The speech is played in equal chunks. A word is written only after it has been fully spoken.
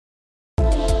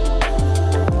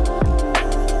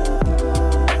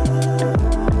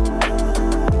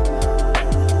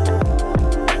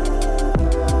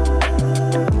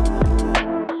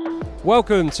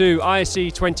Welcome to ISE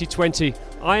 2020.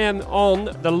 I am on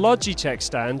the Logitech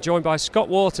stand, joined by Scott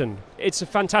Wharton. It's a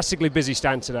fantastically busy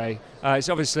stand today. It's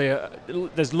obviously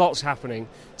there's lots happening.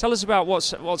 Tell us about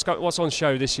what's on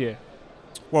show this year.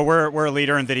 Well, we're a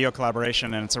leader in video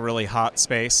collaboration, and it's a really hot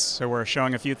space. So we're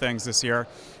showing a few things this year.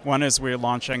 One is we're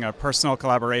launching a personal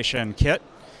collaboration kit.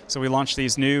 So we launched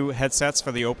these new headsets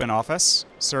for the open office,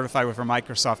 certified for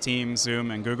Microsoft Teams,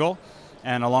 Zoom, and Google,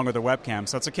 and along with a webcam.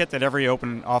 So it's a kit that every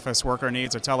open office worker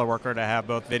needs, a teleworker, to have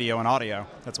both video and audio.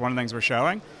 That's one of the things we're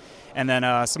showing. And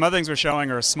then some other things we're showing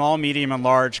are small, medium, and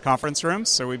large conference rooms.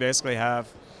 So we basically have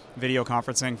video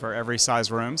conferencing for every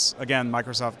size rooms. Again,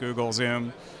 Microsoft, Google,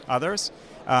 Zoom, others.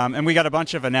 And we got a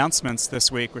bunch of announcements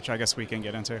this week, which I guess we can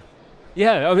get into.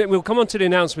 Yeah, I mean, we'll come on to the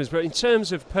announcements, but in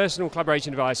terms of personal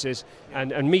collaboration devices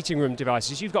and meeting room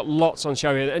devices, you've got lots on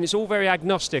show here, and it's all very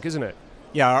agnostic, isn't it?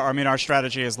 Yeah, I mean, our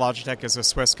strategy is Logitech is a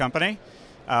Swiss company,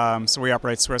 so we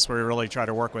operate Swiss where we really try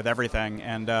to work with everything.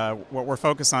 And what we're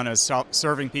focused on is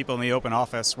serving people in the open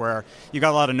office where you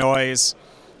got a lot of noise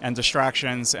and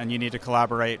distractions and you need to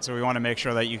collaborate. So we want to make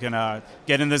sure that you can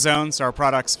get in the zone. So our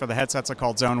products for the headsets are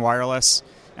called Zone Wireless,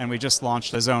 and we just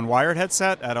launched a Zone Wired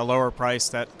headset at a lower price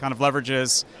that kind of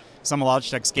leverages some of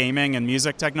Logitech's gaming and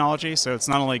music technology. So it's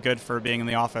not only good for being in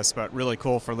the office, but really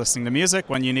cool for listening to music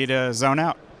when you need to zone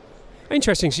out.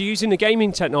 Interesting. So you're using the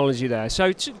gaming technology there.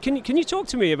 So can you talk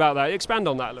to me about that? Expand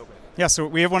on that a little bit. Yeah, so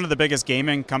we have one of the biggest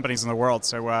gaming companies in the world.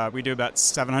 So we do about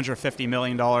 $750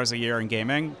 million a year in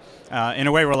gaming. In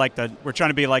a way, we're trying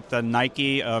to be like the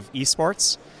Nike of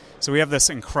esports. So we have this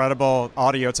incredible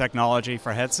audio technology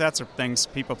for headsets or things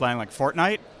people playing like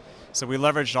Fortnite. So we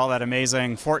leveraged all that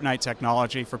amazing Fortnite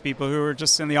technology for people who are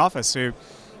just in the office who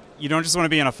you don't just want to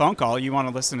be on a phone call, you want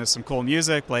to listen to some cool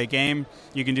music, play a game.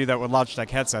 You can do that with Logitech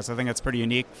headsets. I think that's pretty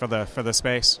unique for the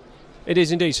space. It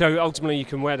is indeed. So ultimately you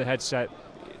can wear the headset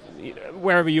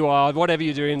wherever you are, whatever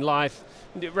you're doing, life,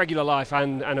 regular life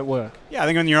and at work. Yeah, I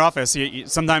think in your office,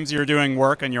 sometimes you're doing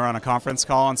work and you're on a conference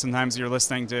call, and sometimes you're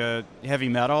listening to heavy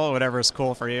metal, whatever is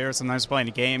cool for you, or sometimes playing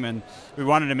a game, and we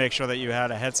wanted to make sure that you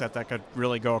had a headset that could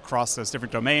really go across those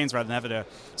different domains rather than having to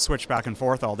switch back and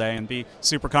forth all day, and be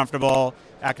super comfortable,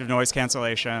 active noise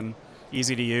cancellation,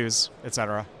 easy to use,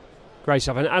 etc. Great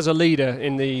stuff. And as a leader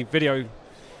in the video,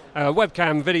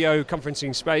 webcam video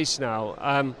conferencing space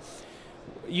now,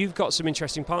 you've got some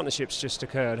interesting partnerships just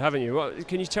occurred, haven't you?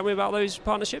 Can you tell me about those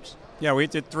partnerships? Yeah, we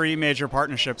did 3 major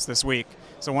partnerships this week.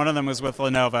 So one of them was with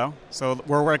Lenovo. So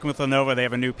we're working with Lenovo. They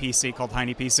have a new PC called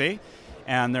Tiny PC.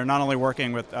 And they're not only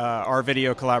working with our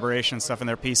video collaboration stuff in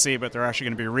their PC, but they're actually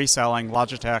going to be reselling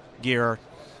Logitech gear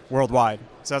worldwide.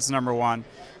 So that's number one.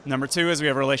 Number 2 is we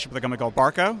have a relationship with a company called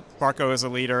Barco. Barco is a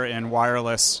leader in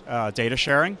wireless data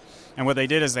sharing. And what they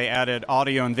did is they added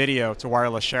audio and video to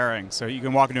wireless sharing. So you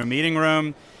can walk into a meeting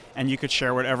room and you could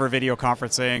share whatever video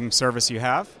conferencing service you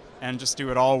have and just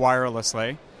do it all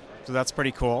wirelessly. So that's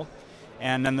pretty cool.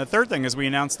 And then the third thing is we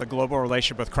announced the global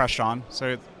relationship with Crestron.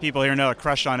 So people here know that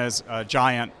Crestron is a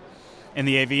giant in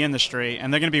the AV industry,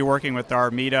 and they're going to be working with our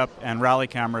Meetup and Rally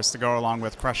cameras to go along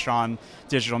with Crestron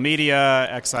digital media,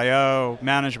 XIO,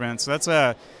 management. So it's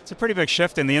a pretty big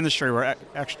shift in the industry where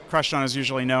Crestron is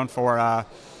usually known for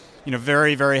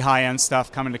very, very high-end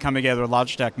stuff coming together with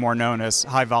Logitech, more known as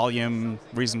high-volume,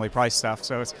 reasonably priced stuff.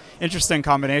 So it's an interesting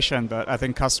combination, but I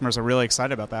think customers are really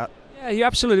excited about that. Yeah, you're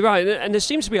absolutely right. And there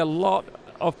seems to be a lot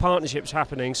of partnerships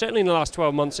happening, certainly in the last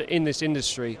 12 months in this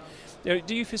industry.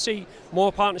 Do you foresee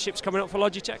more partnerships coming up for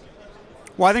Logitech?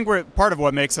 Well, I think part of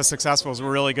what makes us successful is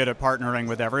we're really good at partnering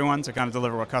with everyone to kind of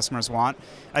deliver what customers want.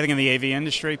 I think in the AV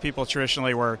industry, people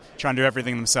traditionally were trying to do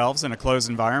everything themselves in a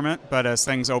closed environment, but as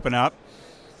things open up,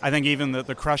 I think even the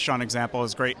Crestron example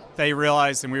is great. They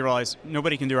realized, and we realized,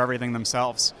 nobody can do everything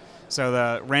themselves.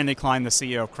 So Randy Klein, the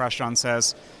CEO of Crestron,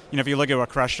 says, if you look at what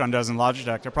Crestron does in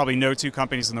Logitech, there are probably no 2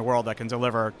 companies in the world that can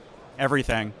deliver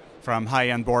everything from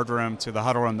high-end boardroom to the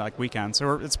huddle room like we can.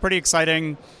 So it's pretty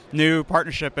exciting new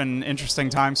partnership and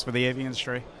interesting times for the AV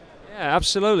industry. Yeah,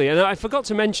 absolutely. And I forgot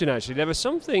to mention, actually, there was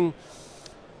something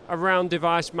around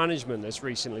device management that's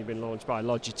recently been launched by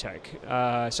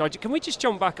Logitech. So can we just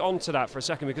jump back onto that for a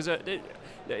second? Because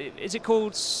is it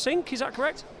called Sync? Is that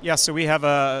correct? Yeah, so we have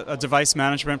a device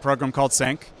management program called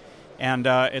Sync, and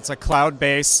it's a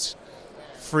cloud-based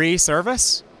free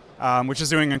service, which is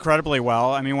doing incredibly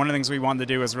well. I mean, one of the things we wanted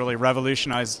to do is really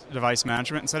revolutionize device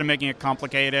management. Instead of making it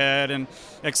complicated and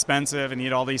expensive and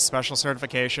need all these special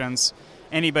certifications,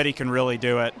 anybody can really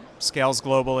do it. Scales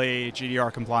globally,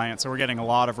 GDPR compliant. So we're getting a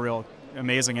lot of real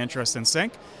amazing interest in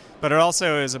Sync. But it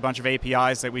also is a bunch of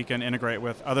APIs that we can integrate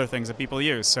with other things that people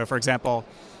use. So for example,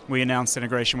 we announced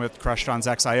integration with Crestron's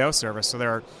XIO service. So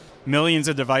there are millions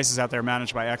of devices out there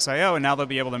managed by XIO, and now they'll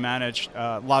be able to manage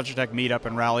Logitech Meetup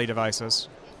and Rally devices.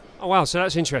 Oh wow, so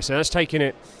that's interesting. That's taking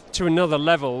it to another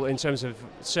level in terms of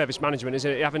service management, isn't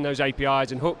it? Having those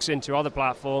APIs and hooks into other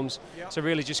platforms. Yep. So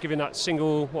really just giving that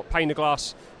single pane of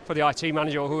glass for the IT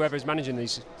manager or whoever is managing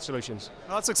these solutions.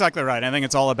 Well, that's exactly right. I think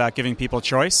it's all about giving people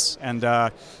choice. And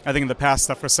I think in the past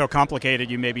stuff was so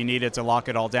complicated you maybe needed to lock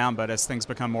it all down, but as things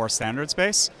become more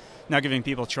standards-based, now giving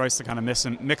people choice to kind of mix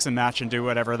and match and do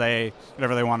whatever they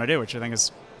want to do, which I think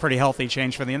is pretty healthy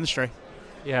change for the industry.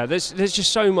 Yeah, there's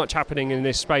just so much happening in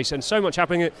this space and so much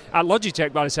happening at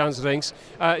Logitech by the sounds of things.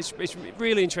 It's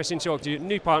really interesting to talk to you.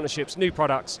 New partnerships, new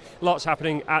products, lots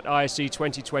happening at ISE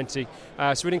 2020.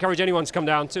 So we'd encourage anyone to come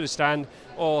down to the stand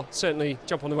or certainly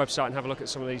jump on the website and have a look at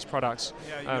some of these products.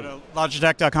 Yeah, you go to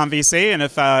Logitech.com VC, and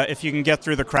if you can get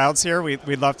through the crowds here,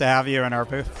 we'd love to have you in our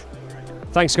booth.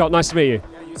 Thanks, Scott. Nice to meet you.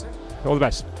 Yeah, you too. All the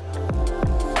best.